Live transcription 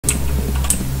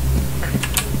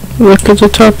Look at the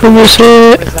top of his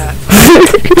head. What is that?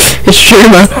 It's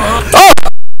Jerma. Oh!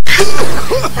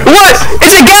 What?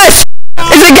 It's a gas!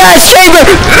 It's a gas chamber!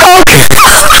 Oh!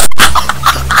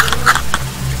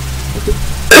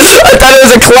 I thought it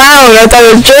was a clown. I thought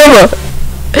it was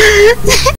Jerma.